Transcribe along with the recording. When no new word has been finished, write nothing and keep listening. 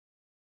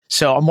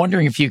So I'm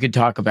wondering if you could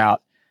talk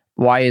about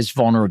why is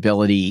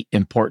vulnerability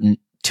important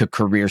to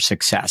career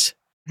success?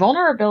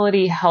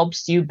 Vulnerability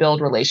helps you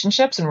build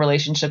relationships, and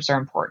relationships are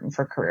important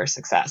for career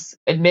success.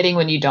 Admitting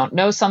when you don't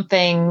know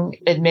something,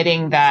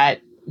 admitting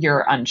that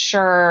you're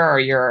unsure or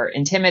you're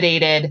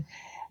intimidated,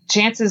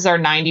 chances are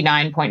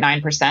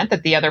 99.9%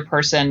 that the other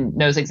person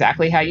knows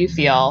exactly how you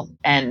feel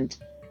and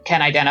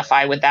can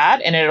identify with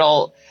that. And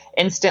it'll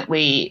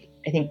instantly,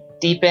 I think,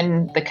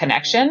 deepen the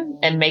connection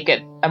and make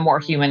it a more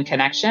human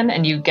connection.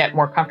 And you get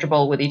more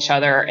comfortable with each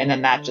other. And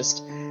then that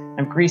just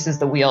greases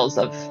the wheels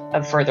of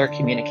further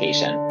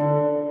communication.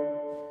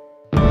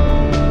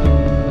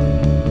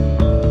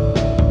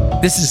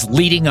 This is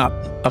Leading Up,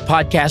 a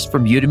podcast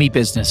from Udemy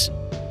Business.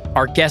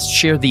 Our guests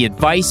share the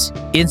advice,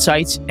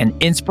 insights,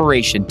 and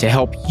inspiration to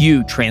help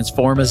you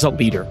transform as a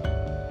leader.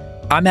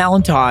 I'm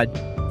Alan Todd,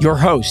 your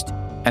host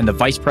and the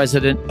Vice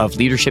President of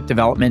Leadership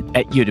Development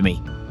at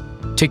Udemy.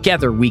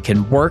 Together, we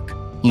can work,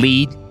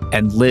 lead,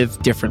 and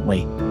live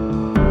differently.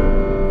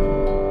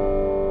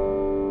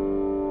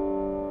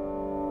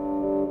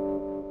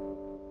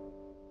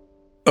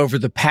 Over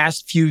the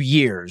past few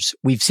years,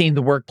 we've seen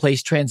the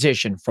workplace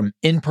transition from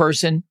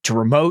in-person to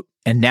remote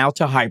and now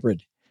to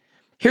hybrid.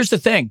 Here's the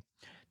thing.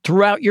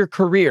 Throughout your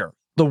career,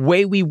 the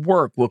way we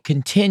work will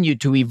continue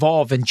to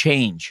evolve and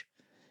change.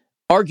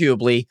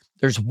 Arguably,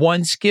 there's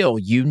one skill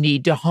you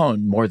need to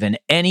hone more than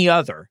any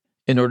other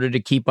in order to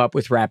keep up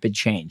with rapid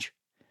change.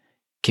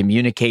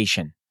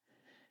 Communication.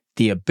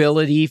 The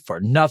ability for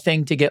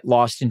nothing to get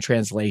lost in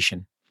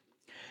translation.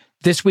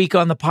 This week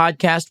on the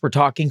podcast, we're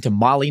talking to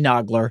Molly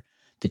Nagler,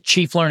 the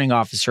Chief Learning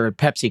Officer at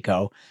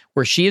PepsiCo,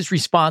 where she is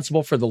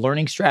responsible for the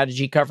learning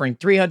strategy covering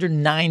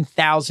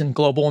 309,000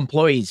 global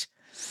employees.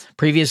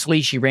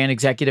 Previously, she ran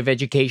executive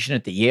education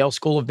at the Yale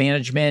School of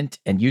Management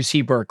and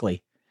UC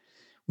Berkeley.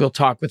 We'll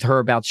talk with her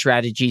about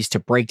strategies to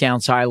break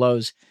down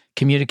silos,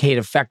 communicate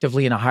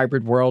effectively in a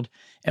hybrid world,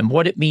 and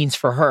what it means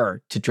for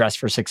her to dress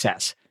for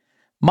success.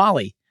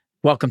 Molly,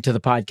 welcome to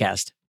the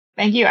podcast.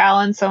 Thank you,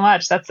 Alan, so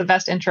much. That's the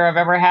best intro I've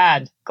ever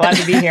had. Glad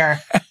to be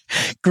here.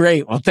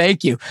 Great. Well,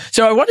 thank you.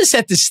 So I want to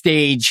set the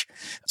stage,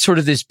 sort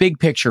of this big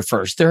picture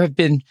first. There have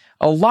been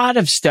a lot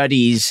of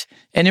studies,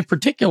 and in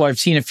particular, I've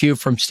seen a few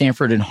from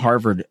Stanford and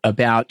Harvard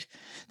about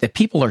that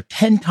people are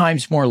 10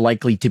 times more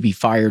likely to be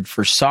fired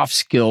for soft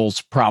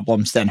skills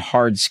problems than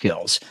hard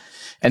skills.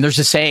 And there's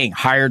a saying,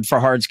 hired for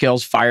hard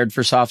skills, fired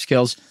for soft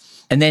skills.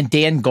 And then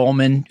Dan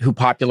Goleman, who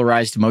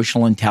popularized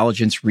emotional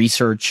intelligence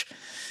research,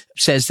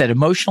 says that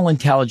emotional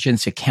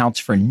intelligence accounts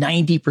for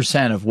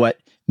 90% of what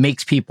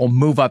makes people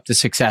move up the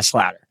success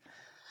ladder.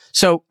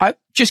 So I'm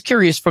just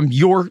curious, from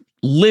your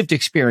lived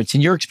experience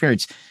and your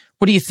experience,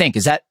 what do you think?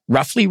 Is that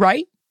roughly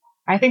right?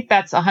 I think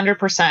that's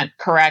 100%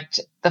 correct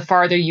the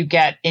farther you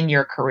get in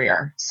your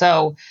career.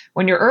 So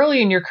when you're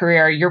early in your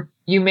career,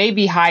 you may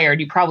be hired,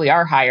 you probably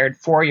are hired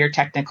for your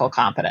technical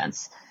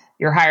competence.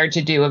 You're hired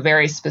to do a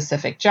very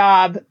specific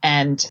job,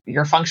 and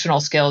your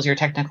functional skills, your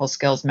technical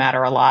skills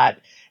matter a lot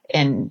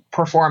in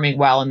performing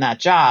well in that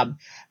job.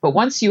 But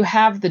once you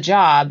have the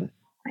job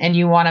and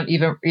you want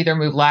to either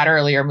move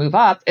laterally or move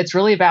up, it's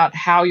really about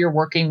how you're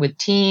working with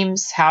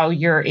teams, how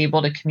you're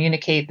able to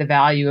communicate the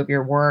value of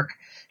your work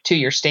to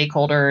your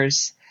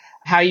stakeholders,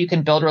 how you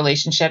can build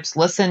relationships,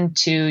 listen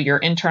to your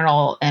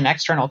internal and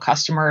external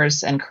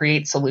customers and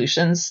create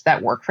solutions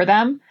that work for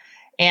them.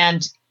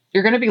 And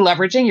you're going to be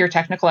leveraging your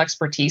technical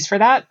expertise for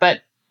that,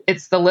 but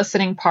it's the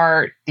listening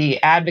part, the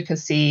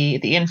advocacy,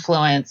 the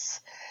influence,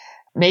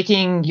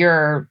 making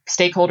your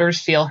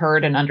stakeholders feel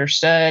heard and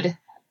understood,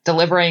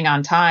 delivering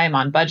on time,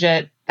 on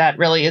budget, that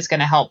really is going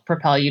to help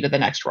propel you to the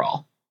next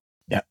role.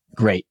 Yeah,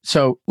 great.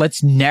 So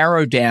let's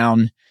narrow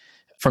down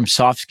from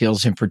soft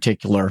skills in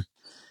particular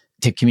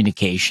to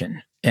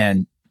communication.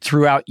 And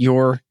throughout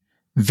your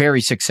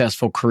very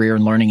successful career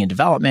in learning and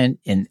development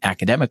in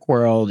academic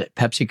world at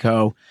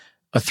PepsiCo,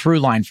 a through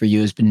line for you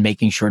has been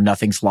making sure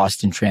nothing's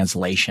lost in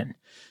translation.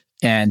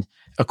 And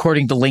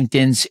according to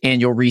LinkedIn's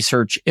annual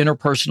research,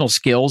 interpersonal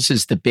skills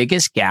is the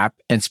biggest gap,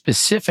 and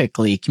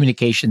specifically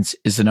communications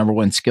is the number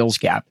one skills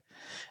gap.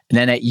 And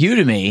then at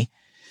Udemy,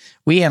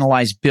 we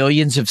analyze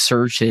billions of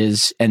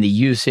searches and the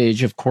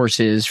usage of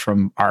courses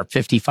from our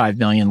 55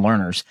 million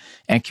learners,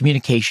 and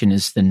communication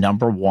is the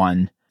number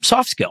one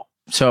soft skill.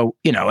 So,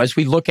 as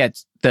we look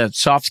at the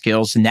soft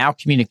skills and now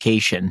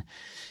communication,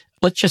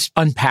 let's just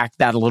unpack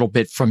that a little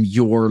bit from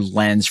your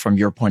lens, from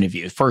your point of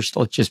view. First,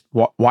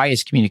 why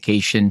is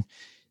communication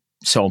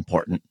so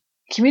important?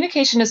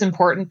 Communication is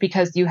important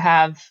because you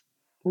have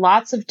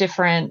lots of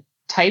different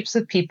types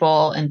of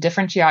people in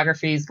different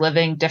geographies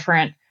living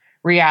different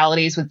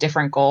realities with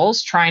different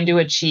goals, trying to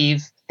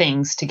achieve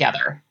things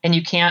together. And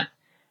you can't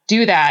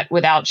do that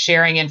without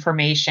sharing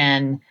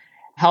information,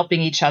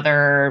 helping each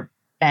other,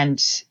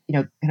 and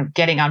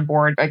getting on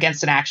board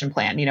against an action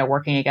plan,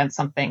 working against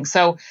something.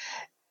 So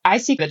I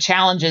see the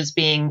challenges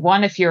being,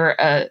 one, if you're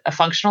a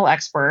functional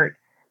expert,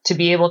 to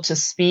be able to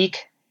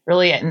speak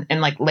really in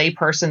like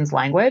layperson's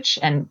language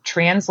and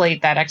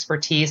translate that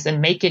expertise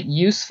and make it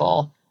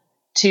useful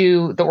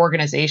to the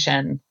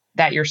organization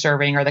that you're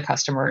serving or the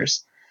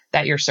customers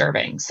that you're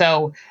serving.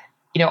 So,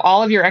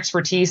 all of your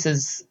expertise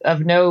is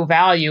of no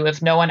value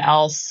if no one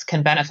else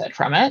can benefit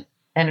from it.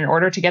 And in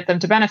order to get them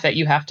to benefit,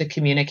 you have to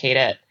communicate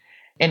it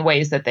in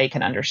ways that they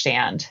can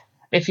understand.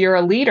 If you're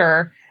a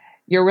leader,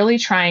 you're really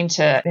trying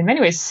to, in many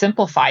ways,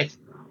 simplify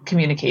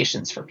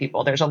communications for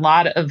people. There's a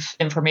lot of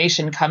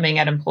information coming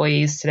at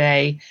employees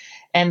today,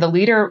 and the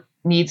leader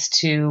needs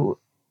to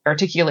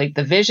articulate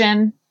the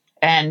vision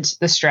and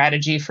the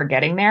strategy for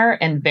getting there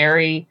in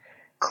very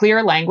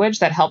clear language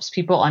that helps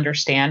people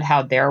understand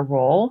how their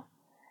role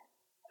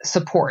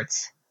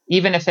supports,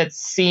 even if it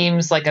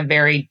seems like a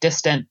very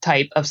distant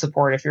type of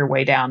support if you're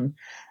way down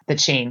the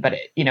chain. But,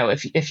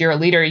 if you're a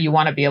leader, you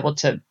want to be able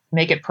to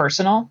make it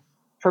personal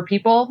for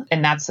people.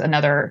 And that's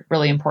another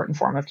really important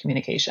form of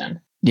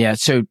communication. Yeah.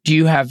 So do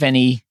you have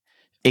any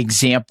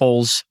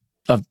examples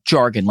of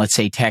jargon, let's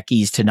say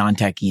techies to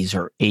non-techies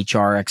or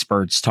HR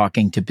experts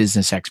talking to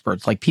business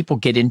experts? Like people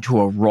get into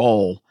a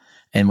role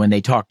and when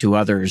they talk to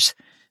others,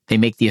 they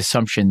make the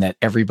assumption that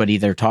everybody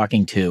they're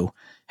talking to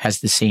has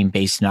the same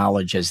base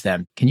knowledge as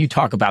them. Can you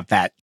talk about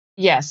that?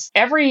 Yes.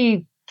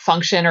 Every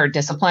function or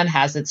discipline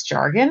has its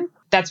jargon.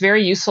 That's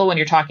very useful when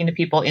you're talking to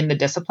people in the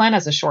discipline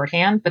as a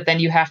shorthand, but then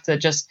you have to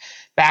just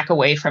back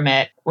away from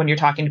it when you're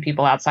talking to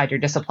people outside your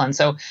discipline.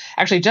 So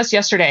actually, just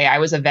yesterday, I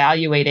was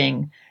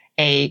evaluating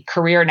a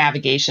career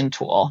navigation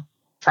tool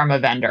from a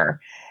vendor.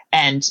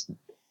 And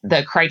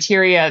the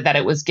criteria that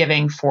it was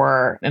giving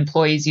for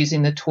employees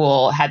using the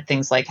tool had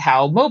things like,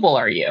 how mobile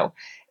are you?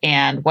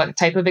 And what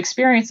type of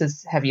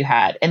experiences have you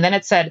had? And then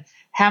it said,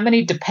 how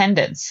many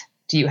dependents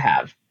do you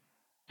have?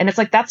 And it's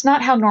like, that's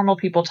not how normal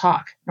people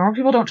talk. Normal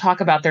people don't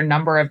talk about their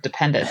number of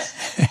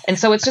dependents. And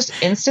so it's just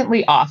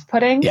instantly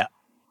off-putting. Yeah.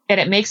 And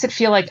it makes it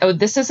feel like, oh,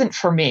 this isn't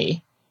for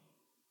me,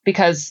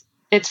 because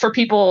it's for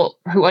people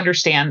who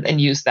understand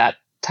and use that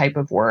type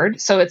of word.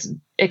 So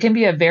it can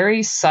be a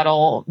very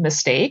subtle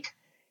mistake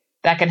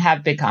that can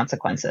have big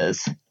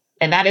consequences.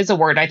 And that is a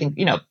word I think,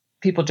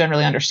 people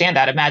generally understand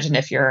that. Imagine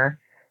if you're,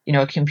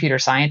 a computer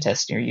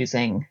scientist and you're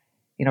using,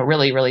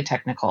 really, really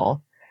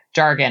technical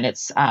jargon.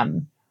 It's,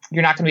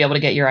 you're not going to be able to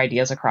get your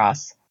ideas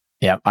across.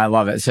 Yeah, I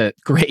love it. It's a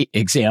great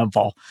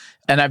example.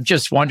 And I'm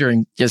just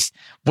wondering,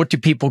 what do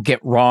people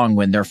get wrong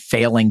when they're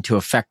failing to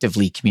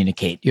effectively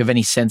communicate? Do you have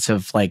any sense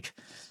of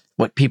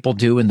what people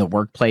do in the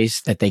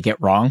workplace that they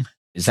get wrong?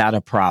 Is that a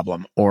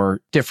problem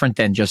or different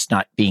than just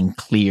not being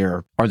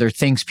clear? Are there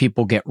things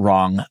people get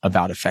wrong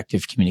about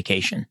effective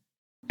communication?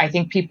 I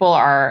think people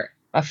are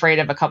afraid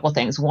of a couple of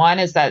things. One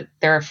is that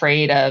they're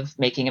afraid of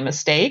making a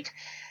mistake.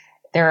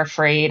 They're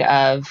afraid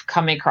of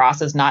coming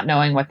across as not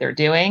knowing what they're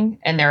doing,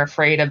 and they're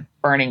afraid of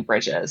burning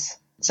bridges.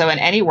 So in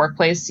any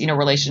workplace,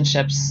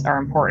 relationships are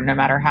important no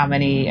matter how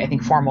many, I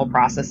think, formal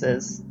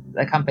processes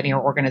a company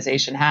or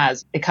organization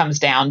has. It comes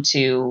down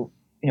to,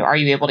 are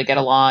you able to get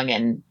along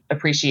and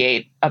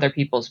appreciate other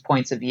people's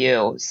points of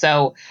view?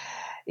 So,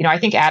 I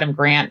think Adam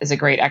Grant is a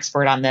great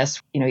expert on this.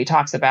 He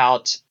talks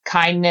about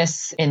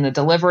kindness in the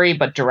delivery,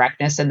 but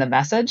directness in the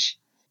message.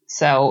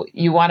 So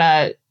you want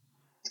to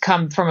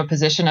come from a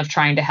position of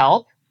trying to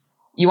help.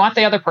 You want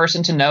the other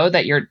person to know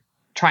that you're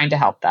trying to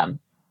help them.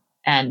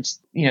 And,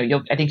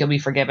 I think you'll be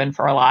forgiven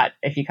for a lot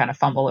if you kind of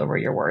fumble over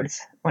your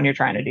words when you're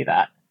trying to do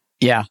that.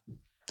 Yeah,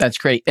 that's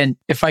great. And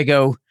if I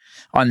go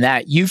on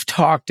that, you've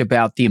talked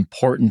about the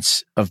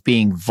importance of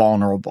being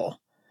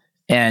vulnerable.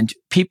 And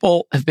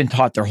people have been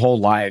taught their whole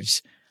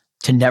lives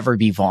to never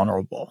be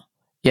vulnerable.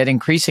 Yet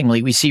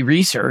increasingly, we see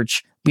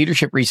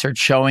leadership research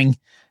showing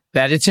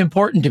that it's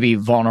important to be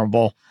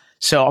vulnerable.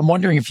 So I'm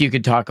wondering if you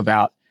could talk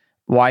about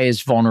why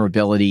is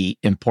vulnerability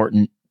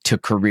important to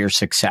career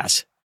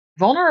success?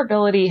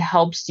 Vulnerability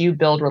helps you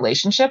build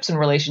relationships, and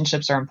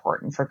relationships are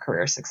important for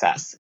career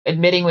success.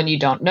 Admitting when you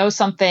don't know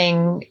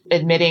something,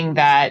 admitting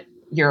that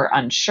you're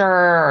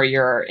unsure or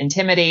you're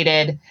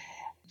intimidated,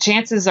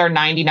 chances are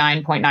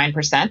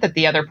 99.9% that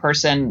the other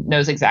person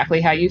knows exactly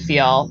how you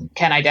feel,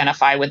 can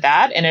identify with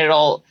that, and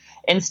it'll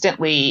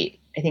instantly,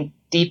 I think,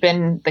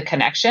 deepen the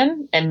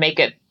connection and make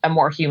it a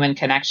more human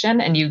connection,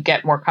 and you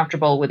get more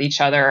comfortable with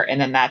each other, and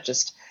then that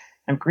just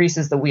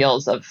greases the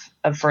wheels of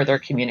further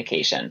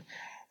communication.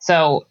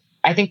 So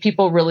I think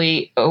people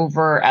really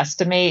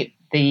overestimate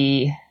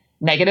the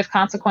negative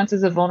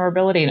consequences of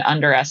vulnerability and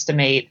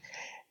underestimate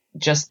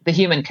just the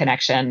human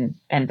connection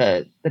and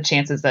the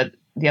chances that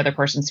the other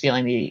person's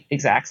feeling the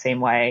exact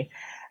same way.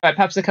 At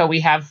PepsiCo,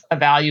 we have a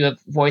value of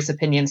voice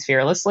opinions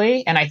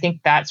fearlessly. And I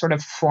think that sort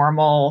of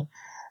formal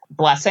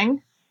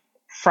blessing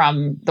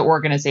from the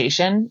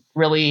organization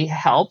really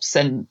helps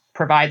and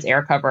provides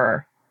air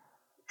cover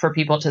for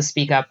people to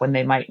speak up when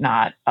they might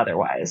not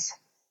otherwise.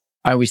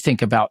 I always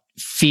think about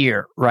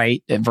fear,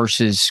 right?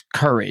 Versus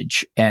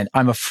courage. And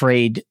I'm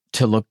afraid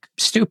to look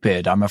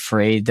stupid. I'm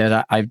afraid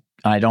that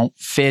I don't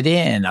fit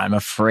in. I'm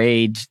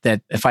afraid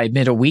that if I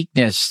admit a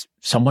weakness,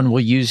 someone will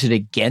use it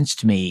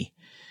against me.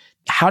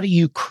 How do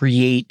you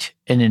create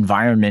an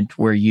environment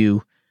where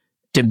you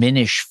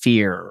diminish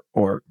fear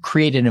or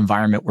create an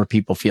environment where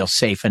people feel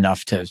safe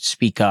enough to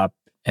speak up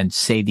and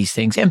say these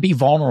things and be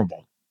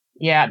vulnerable?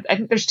 Yeah, I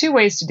think there's two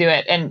ways to do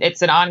it. And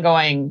it's an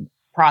ongoing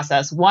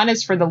process. One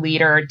is for the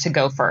leader to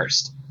go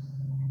first.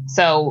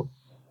 So,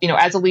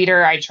 as a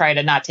leader, I try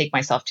to not take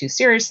myself too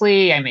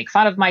seriously. I make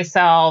fun of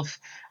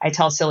myself. I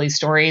tell silly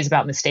stories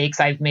about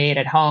mistakes I've made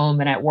at home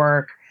and at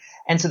work.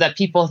 And so that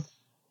people,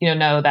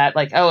 know that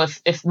like, oh,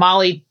 if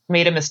Molly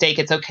made a mistake,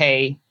 it's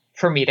okay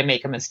for me to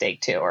make a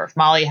mistake too. Or if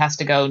Molly has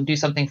to go and do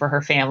something for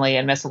her family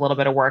and miss a little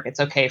bit of work, it's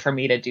okay for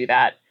me to do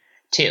that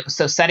too.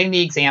 So setting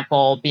the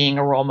example, being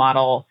a role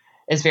model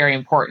is very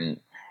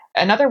important.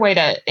 Another way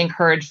to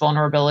encourage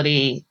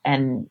vulnerability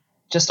and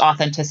just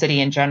authenticity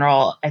in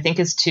general, I think,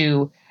 is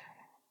to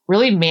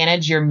really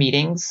manage your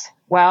meetings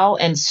well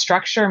and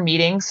structure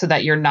meetings so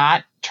that you're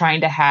not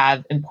trying to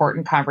have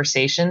important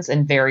conversations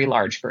in very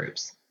large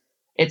groups.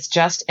 It's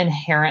just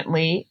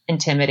inherently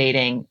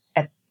intimidating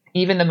at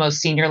even the most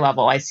senior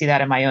level. I see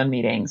that in my own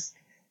meetings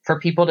for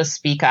people to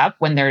speak up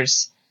when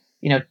there's,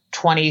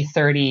 20,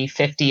 30,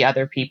 50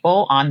 other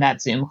people on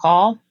that Zoom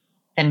call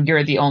and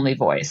you're the only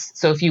voice.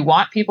 So if you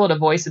want people to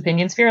voice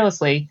opinions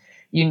fearlessly,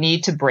 you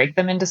need to break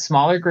them into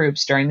smaller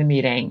groups during the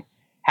meeting,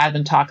 have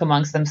them talk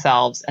amongst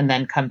themselves, and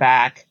then come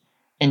back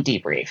and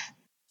debrief.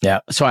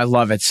 Yeah. So I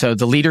love it. So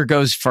the leader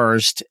goes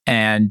first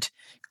and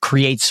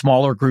creates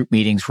smaller group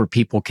meetings where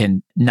people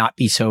can not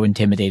be so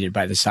intimidated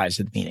by the size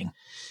of the meeting.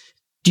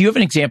 Do you have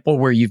an example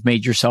where you've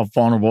made yourself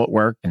vulnerable at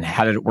work, and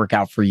how did it work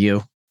out for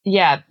you?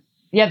 Yeah,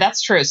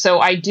 that's true. So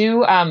I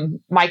do,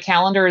 my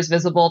calendar is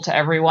visible to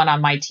everyone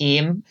on my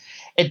team.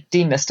 It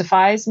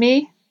demystifies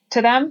me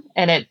to them.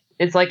 And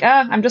it's like,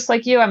 I'm just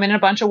like you. I'm in a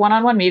bunch of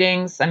one-on-one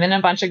meetings. I'm in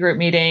a bunch of group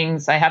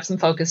meetings. I have some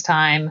focus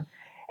time.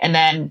 And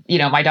then,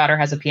 my daughter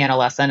has a piano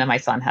lesson and my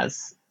son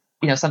has,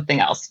 something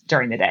else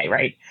during the day.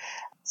 Right.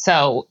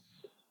 So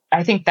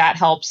I think that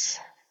helps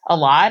a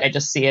lot. I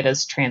just see it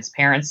as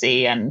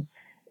transparency and,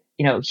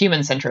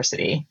 human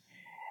centricity.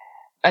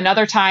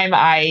 Another time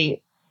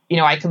I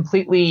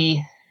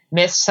completely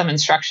missed some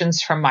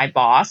instructions from my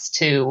boss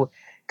to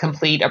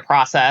complete a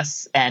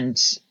process,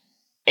 and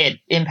it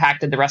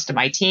impacted the rest of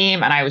my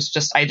team. And I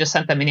just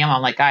sent them an email.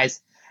 I'm like, guys,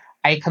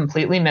 I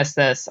completely missed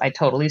this. I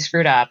totally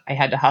screwed up. I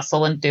had to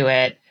hustle and do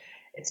it.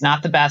 It's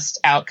not the best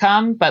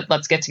outcome, but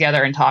let's get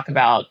together and talk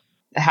about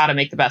how to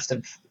make the best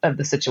of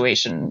the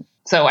situation.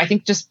 So I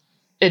think just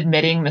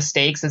admitting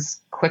mistakes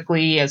as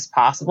quickly as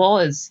possible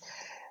is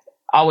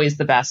always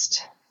the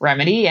best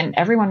remedy. And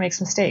everyone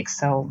makes mistakes,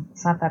 so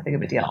it's not that big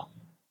of a deal.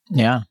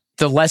 Yeah.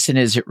 The lesson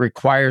is it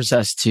requires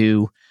us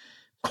to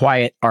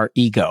quiet our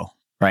ego,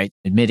 right?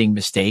 Admitting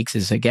mistakes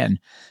is, again,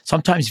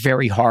 sometimes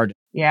very hard.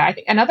 Yeah. I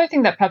think another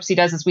thing that Pepsi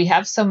does is we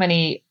have so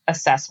many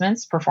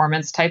assessments,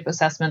 performance type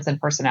assessments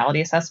and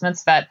personality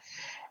assessments, that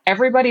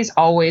everybody's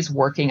always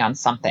working on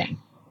something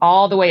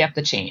all the way up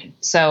the chain.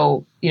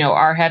 So,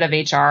 our head of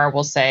HR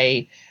will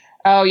say,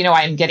 oh,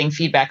 I'm getting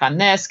feedback on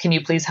this. Can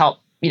you please help,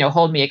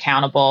 hold me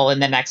accountable in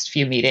the next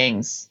few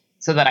meetings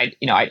so that I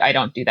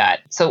don't do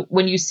that. So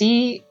when you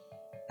see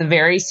the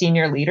very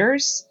senior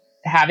leaders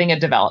having a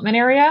development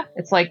area,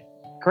 it's like,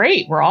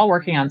 great, we're all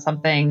working on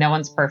something. No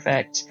one's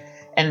perfect.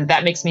 And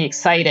that makes me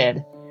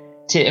excited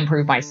to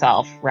improve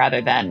myself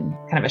rather than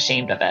kind of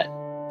ashamed of it.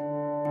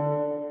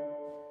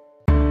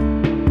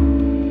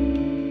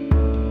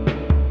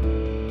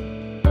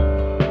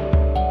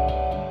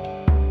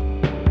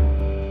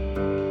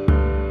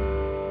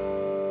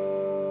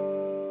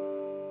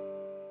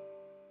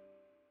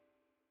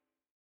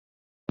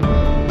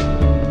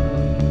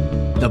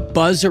 The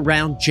buzz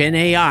around Gen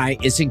AI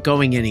isn't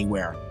going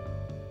anywhere.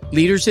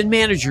 Leaders and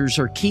managers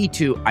are key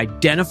to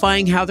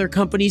identifying how their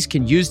companies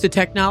can use the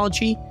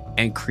technology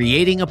and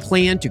creating a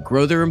plan to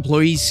grow their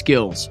employees'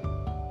 skills.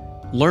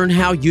 Learn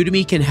how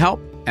Udemy can help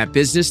at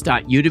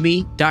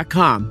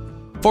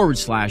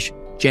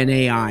business.udemy.com/Gen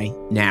AI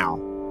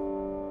now.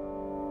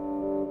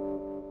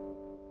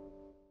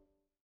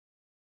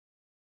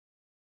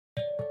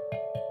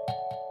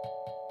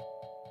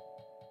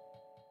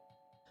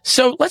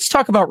 So let's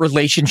talk about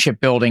relationship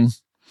building.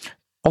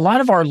 A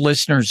lot of our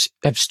listeners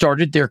have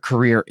started their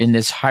career in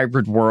this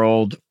hybrid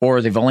world,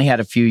 or they've only had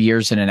a few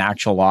years in an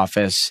actual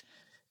office.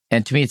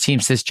 And to me, it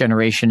seems this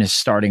generation is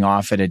starting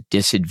off at a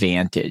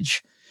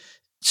disadvantage.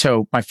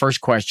 So my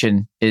first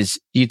question is,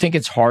 do you think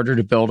it's harder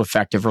to build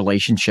effective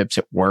relationships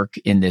at work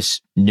in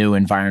this new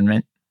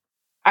environment?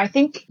 I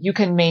think you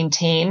can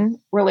maintain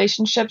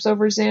relationships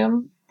over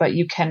Zoom, but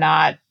you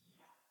cannot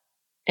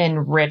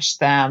enrich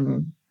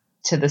them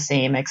to the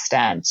same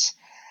extent.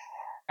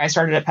 I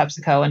started at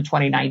PepsiCo in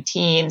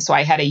 2019, so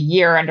I had a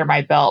year under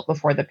my belt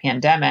before the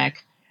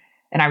pandemic.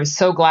 And I was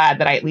so glad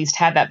that I at least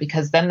had that,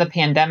 because then the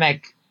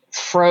pandemic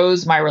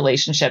froze my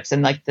relationships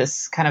in like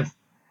this kind of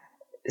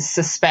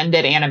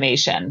suspended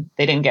animation.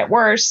 They didn't get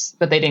worse,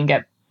 but they didn't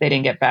get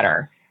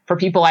better for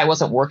people I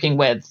wasn't working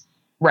with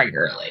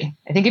regularly.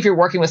 I think if you're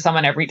working with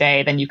someone every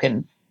day, then you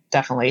can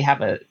definitely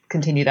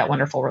continue that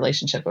wonderful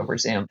relationship over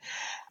Zoom.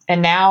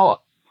 And now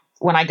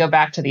when I go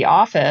back to the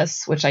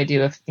office, which I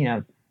do,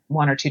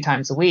 one or two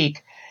times a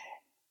week,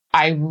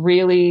 I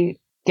really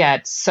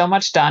get so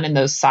much done in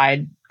those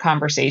side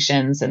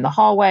conversations in the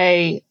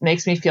hallway. It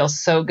makes me feel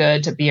so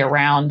good to be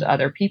around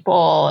other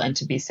people and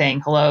to be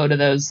saying hello to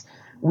those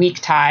weak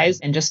ties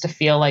and just to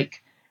feel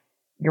like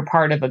you're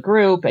part of a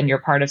group and you're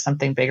part of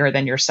something bigger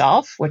than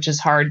yourself, which is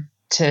hard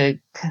to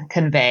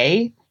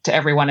convey to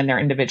everyone in their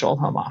individual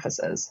home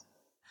offices.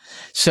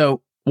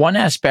 So one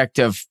aspect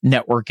of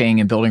networking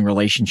and building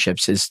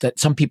relationships is that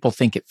some people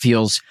think it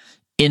feels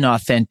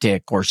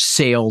inauthentic or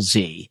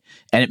salesy,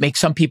 and it makes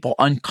some people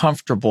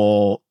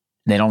uncomfortable.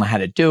 They don't know how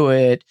to do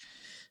it.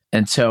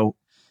 And so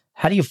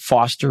how do you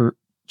foster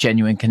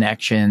genuine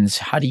connections?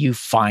 How do you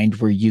find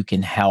where you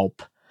can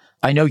help?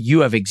 I know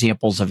you have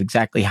examples of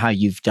exactly how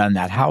you've done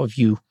that. How have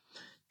you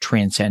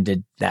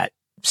transcended that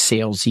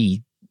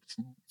salesy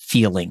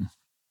feeling?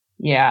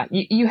 Yeah,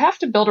 you have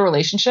to build a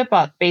relationship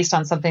based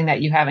on something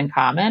that you have in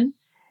common.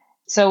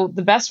 So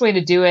the best way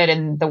to do it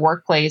in the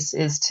workplace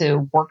is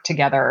to work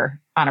together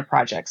on a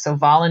project. So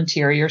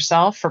volunteer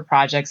yourself for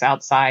projects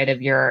outside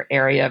of your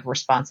area of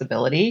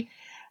responsibility.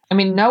 I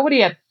mean,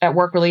 nobody at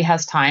work really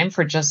has time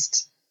for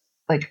just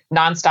like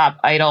nonstop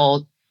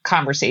idle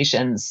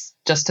conversations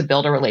just to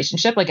build a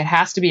relationship. Like it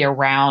has to be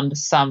around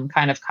some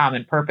kind of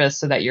common purpose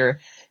so that you're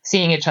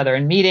seeing each other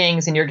in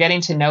meetings and you're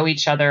getting to know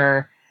each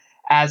other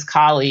as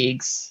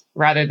colleagues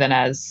rather than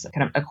as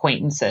kind of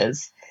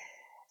acquaintances.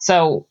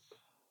 So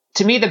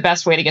to me, the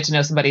best way to get to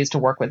know somebody is to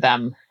work with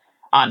them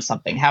on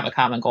something, have a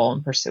common goal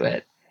and pursue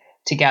it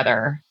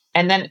together.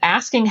 And then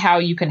asking how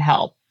you can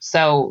help.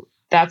 So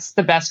that's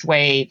the best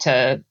way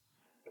to,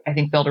 I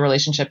think, build a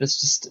relationship is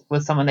just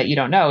with someone that you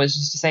don't know, is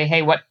just to say,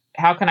 hey,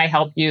 how can I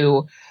help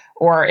you?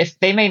 Or if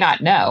they may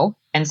not know.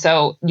 And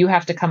so you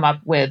have to come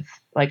up with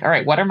like, all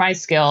right, what are my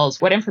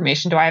skills? What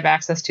information do I have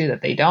access to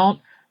that they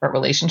don't? What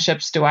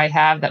relationships do I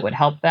have that would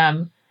help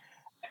them?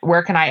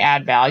 Where can I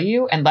add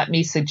value? And let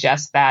me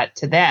suggest that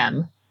to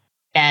them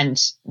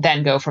and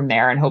then go from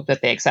there and hope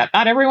that they accept.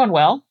 Not everyone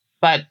will,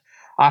 but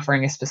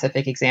offering a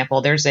specific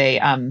example. There's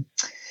a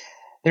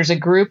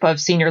group of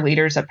senior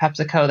leaders at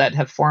PepsiCo that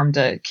have formed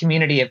a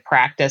community of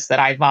practice that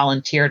I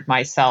volunteered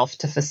myself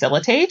to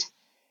facilitate.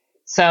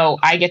 So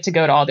I get to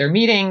go to all their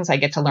meetings. I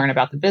get to learn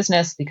about the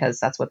business because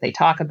that's what they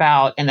talk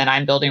about. And then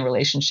I'm building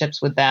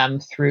relationships with them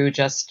through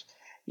just,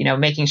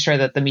 making sure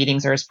that the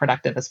meetings are as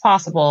productive as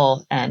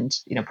possible and,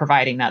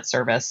 providing that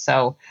service.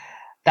 So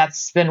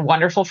that's been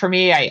wonderful for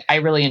me. I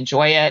really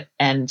enjoy it.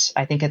 And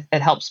I think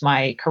it helps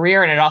my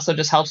career. And it also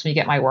just helps me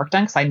get my work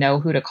done because I know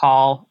who to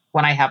call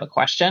when I have a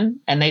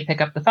question and they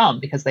pick up the phone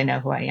because they know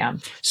who I am.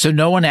 So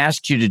no one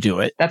asked you to do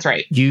it. That's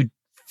right. You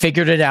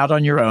figured it out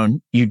on your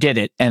own. You did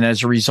it. And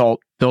as a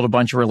result, built a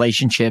bunch of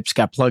relationships,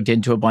 got plugged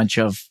into a bunch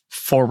of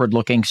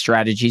forward-looking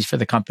strategies for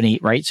the company,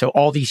 right? So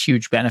all these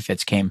huge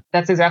benefits came.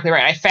 That's exactly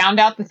right. I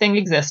found out the thing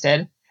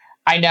existed.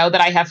 I know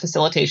that I have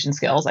facilitation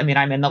skills. I mean,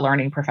 I'm in the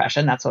learning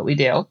profession. That's what we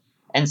do.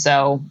 And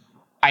so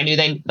I knew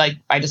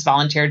I just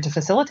volunteered to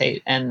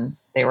facilitate and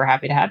they were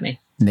happy to have me.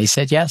 And they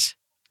said yes.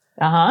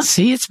 Uh-huh.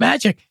 See, it's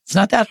magic. It's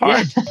not that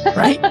hard,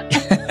 right?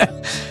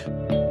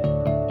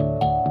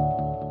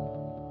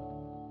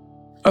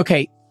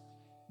 Okay.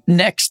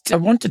 Next, I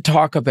want to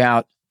talk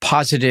about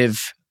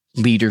positive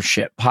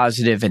leadership,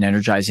 positive and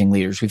energizing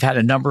leaders. We've had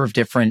a number of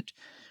different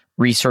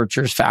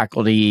researchers,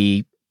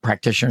 faculty,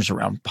 practitioners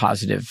around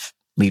positive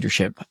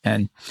leadership.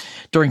 And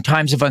during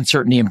times of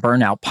uncertainty and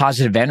burnout,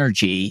 positive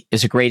energy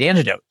is a great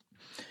antidote.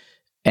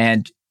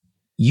 And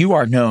you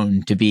are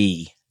known to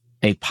be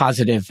a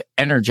positive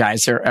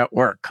energizer at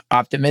work,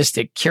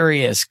 optimistic,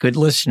 curious, good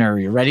listener.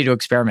 You're ready to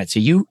experiment. So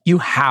you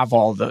have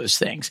all those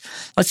things.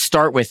 Let's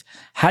start with,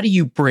 how do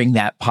you bring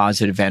that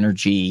positive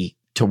energy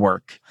to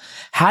work?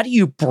 How do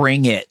you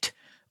bring it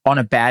on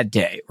a bad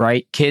day,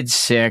 right? Kid's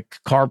sick,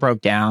 car broke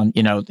down,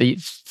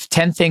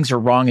 10 things are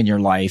wrong in your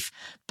life.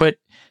 But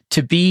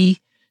to be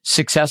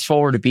successful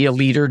or to be a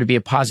leader, to be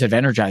a positive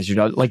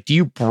energizer, do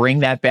you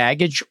bring that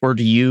baggage or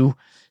do you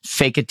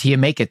fake it till you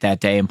make it that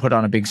day and put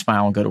on a big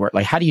smile and go to work?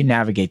 Like, how do you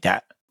navigate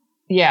that?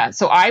 Yeah.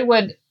 So I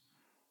would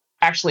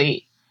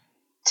actually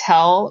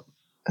tell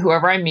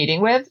whoever I'm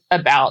meeting with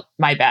about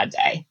my bad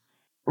day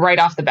right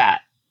off the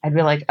bat. I'd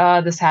be like,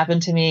 oh, this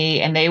happened to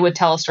me. And they would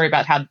tell a story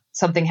about how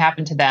something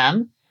happened to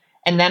them.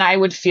 And then I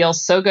would feel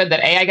so good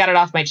that A, I got it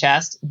off my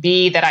chest,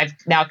 B, that I've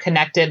now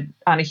connected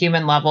on a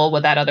human level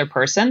with that other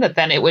person, that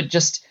then it would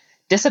just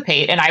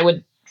dissipate and I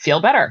would feel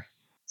better.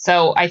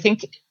 So I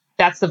think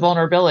that's the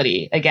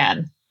vulnerability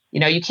again.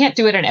 You can't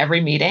do it in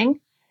every meeting,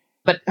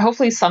 but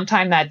hopefully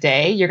sometime that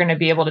day, you're going to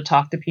be able to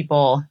talk to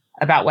people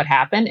about what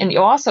happened. And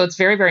also, it's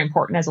very, very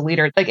important as a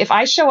leader. Like if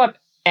I show up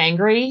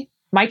angry,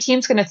 my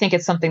team's going to think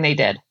it's something they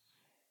did.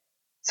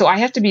 So I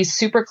have to be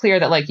super clear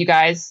that you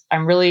guys,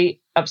 I'm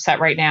really upset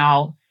right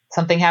now.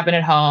 Something happened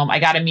at home. I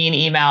got a mean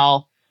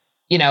email,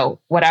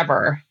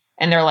 whatever.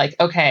 And they're like,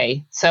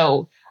 okay,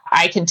 so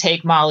I can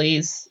take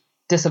Molly's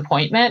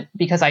disappointment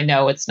because I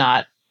know it's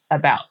not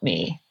about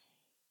me.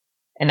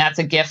 And that's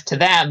a gift to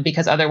them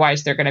because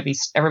otherwise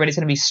everybody's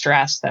going to be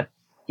stressed that,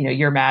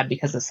 you're mad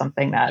because of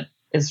something that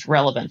is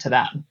relevant to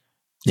them.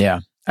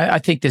 Yeah. I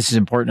think this is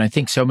important. I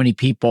think so many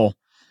people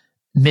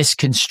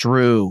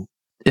misconstrue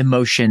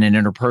emotion and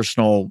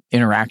interpersonal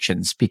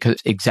interactions,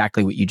 because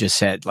exactly what you just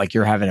said, like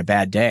you're having a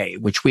bad day,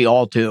 which we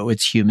all do.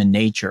 It's human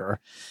nature.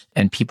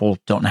 And people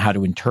don't know how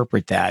to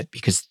interpret that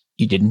because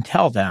you didn't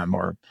tell them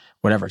or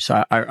whatever.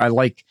 So I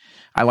like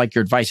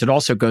your advice. It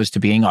also goes to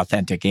being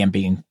authentic and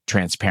being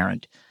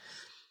transparent.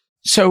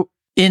 So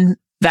in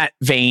that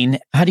vein,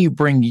 how do you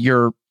bring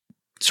your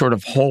sort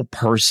of whole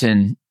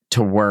person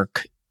to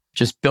work?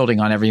 Just building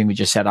on everything we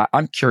just said,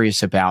 I'm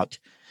curious about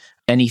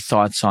any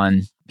thoughts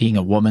on being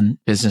a woman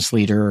business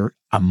leader,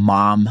 a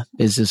mom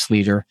business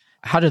leader.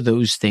 How do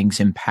those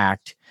things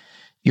impact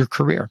your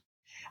career?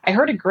 I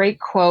heard a great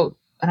quote,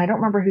 and I don't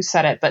remember who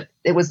said it, but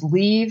it was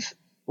leave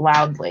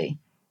loudly.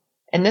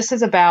 And this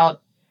is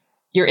about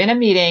you're in a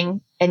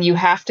meeting and you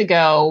have to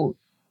go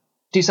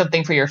do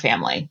something for your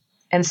family.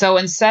 And so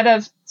instead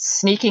of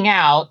sneaking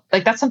out,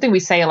 like that's something we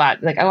say a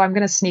lot, like, oh, I'm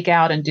going to sneak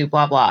out and do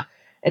blah, blah.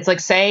 It's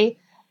like, say,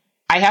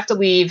 I have to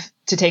leave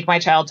to take my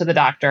child to the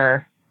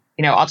doctor.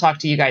 I'll talk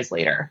to you guys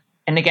later.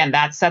 And again,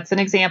 that sets an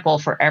example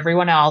for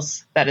everyone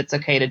else that it's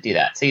okay to do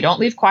that. So you don't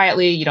leave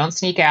quietly, you don't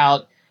sneak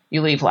out,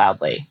 you leave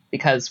loudly,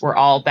 because we're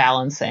all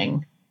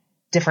balancing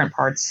different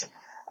parts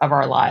of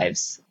our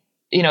lives.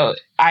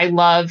 I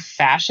love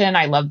fashion.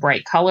 I love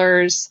bright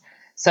colors.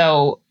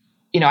 So,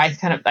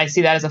 I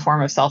see that as a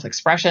form of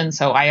self-expression.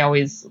 So I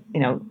always,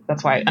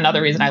 that's why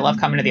another reason I love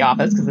coming to the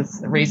office, because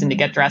it's a reason to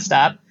get dressed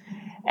up.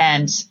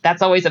 And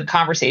that's always a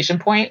conversation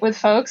point with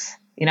folks.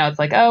 It's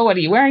like, oh, what are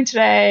you wearing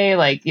today?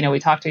 Like, we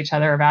talk to each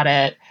other about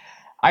it.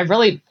 I've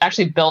really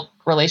actually built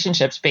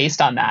relationships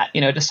based on that,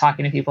 just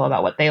talking to people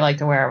about what they like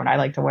to wear, what I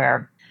like to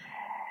wear.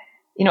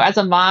 As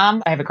a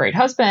mom, I have a great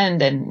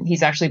husband, and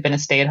he's actually been a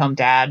stay-at-home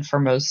dad for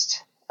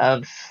most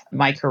of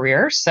my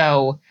career.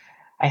 So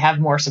I have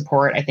more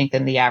support, I think,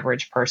 than the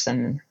average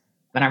person.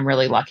 And I'm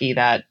really lucky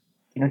that,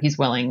 he's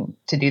willing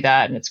to do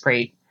that. And it's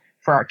great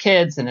for our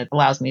kids, and it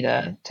allows me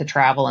to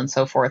travel and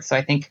so forth. So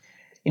I think,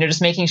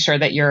 just making sure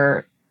that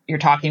you're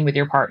talking with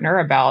your partner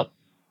about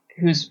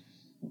who's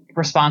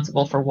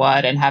responsible for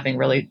what, and having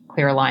really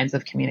clear lines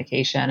of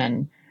communication,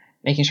 and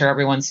making sure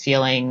everyone's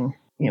feeling,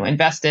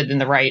 invested in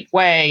the right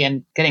way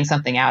and getting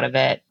something out of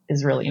it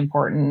is really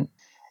important.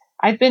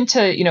 I've been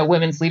to,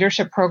 women's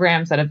leadership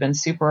programs that have been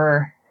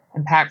super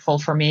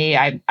impactful for me.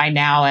 I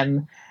now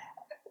am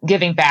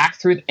giving back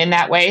in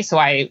that way. So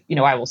I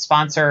will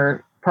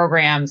sponsor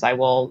programs. I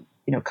will,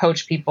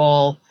 coach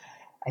people.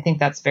 I think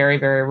that's very,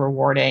 very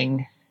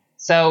rewarding.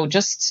 So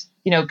just,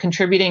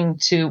 contributing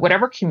to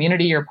whatever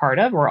community you're part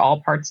of. We're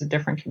all parts of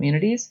different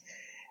communities.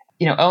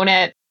 Own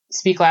it,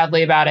 speak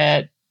loudly about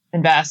it,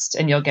 invest,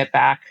 and you'll get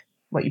back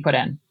what you put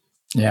in.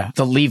 Yeah.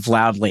 The leave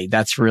loudly.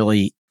 That's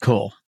really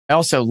cool. I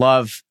also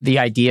love the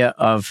idea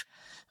of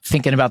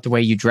thinking about the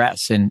way you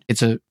dress. And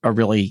it's a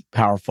really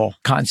powerful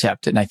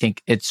concept. And I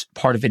think it's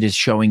part of it is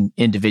showing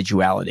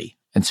individuality.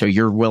 And so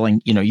you're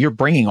willing, you're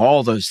bringing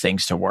all those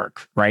things to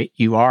work, right?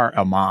 You are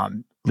a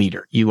mom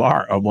leader. You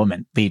are a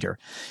woman leader.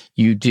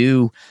 You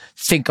do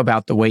think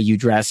about the way you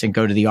dress and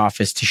go to the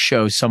office to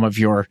show some of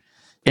your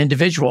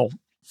individual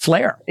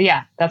flair.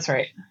 Yeah, that's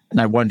right. And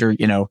I wonder,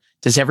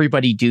 does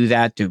everybody do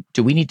that?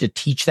 Do we need to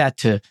teach that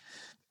to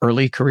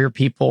early career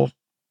people?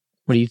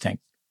 What do you think?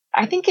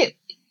 I think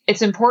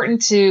it's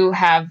important to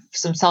have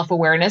some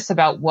self-awareness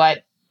about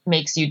what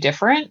makes you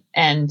different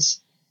and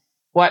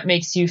what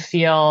makes you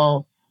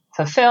feel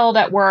fulfilled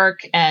at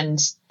work, and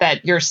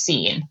that you're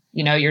seen.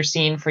 You're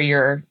seen for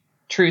your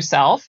true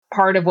self.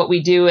 Part of what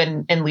we do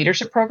in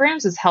leadership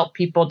programs is help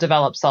people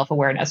develop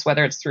self-awareness,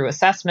 whether it's through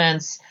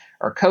assessments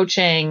or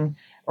coaching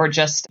or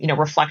just,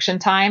 reflection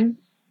time,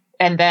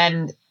 and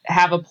then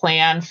have a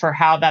plan for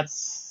how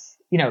that's,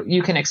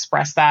 you can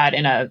express that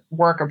in a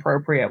work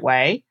appropriate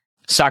way.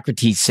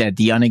 Socrates said,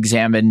 the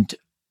unexamined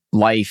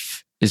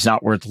life is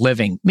not worth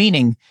living,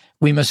 meaning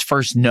we must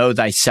first know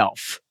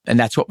thyself. And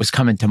that's what was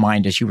coming to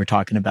mind as you were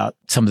talking about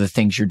some of the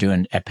things you're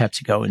doing at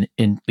PepsiCo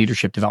in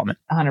leadership development.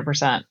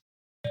 100%.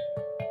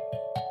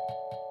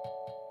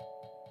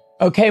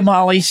 Okay,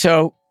 Molly.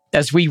 So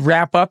as we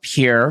wrap up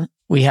here,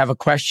 we have a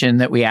question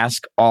that we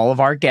ask all of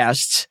our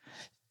guests.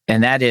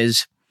 And that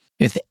is,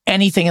 with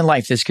anything in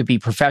life, this could be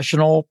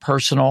professional,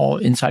 personal,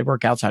 inside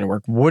work, outside of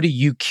work, what are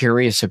you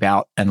curious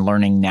about and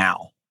learning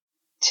now?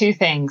 Two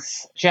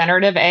things: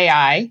 generative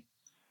AI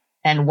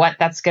and what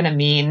that's going to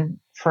mean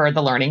for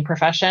the learning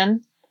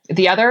profession.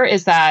 The other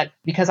is that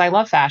because I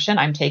love fashion,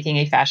 I'm taking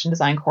a fashion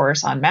design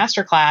course on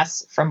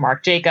Masterclass from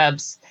Marc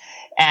Jacobs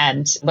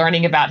and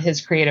learning about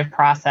his creative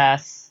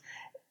process.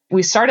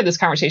 We started this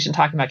conversation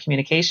talking about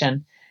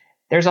communication.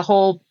 There's a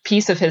whole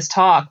piece of his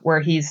talk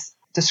where he's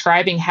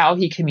describing how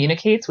he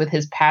communicates with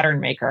his pattern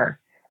maker.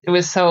 It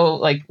was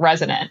so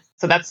resonant.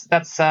 So that's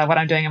what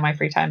I'm doing in my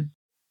free time.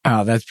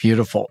 Oh, that's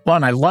beautiful. Well,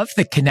 and I love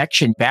the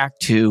connection back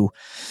to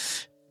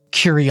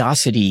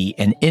curiosity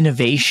and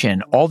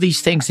innovation, all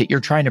these things that you're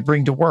trying to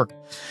bring to work.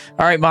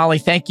 All right, Molly,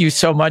 thank you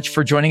so much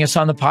for joining us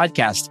on the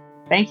podcast.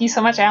 Thank you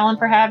so much, Alan,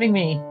 for having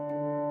me.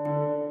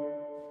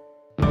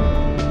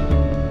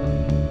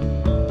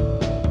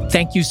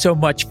 Thank you so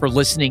much for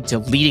listening to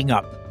Leading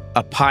Up,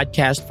 a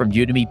podcast from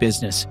Udemy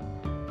Business.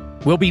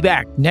 We'll be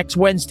back next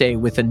Wednesday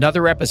with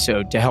another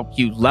episode to help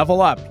you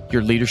level up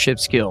your leadership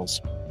skills.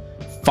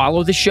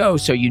 Follow the show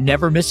so you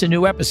never miss a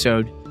new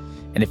episode.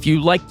 And if you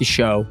like the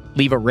show,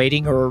 leave a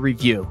rating or a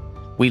review.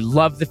 We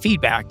love the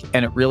feedback,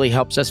 and it really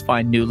helps us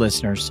find new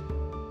listeners.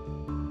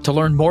 To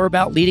learn more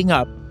about leading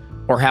up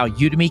or how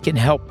Udemy can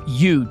help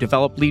you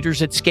develop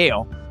leaders at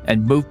scale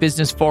and move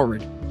business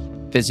forward,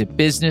 visit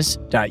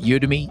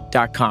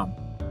business.udemy.com.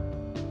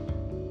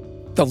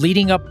 The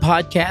Leading Up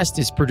podcast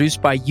is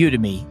produced by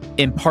Udemy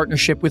in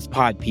partnership with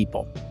Pod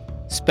People.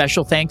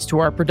 Special thanks to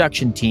our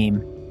production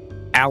team,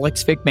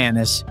 Alex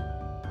Vickmanis,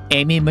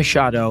 Amy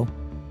Machado,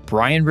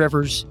 Brian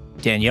Rivers,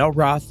 Danielle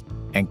Roth,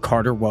 and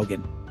Carter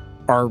Wogan.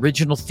 Our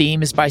original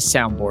theme is by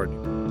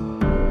Soundboard.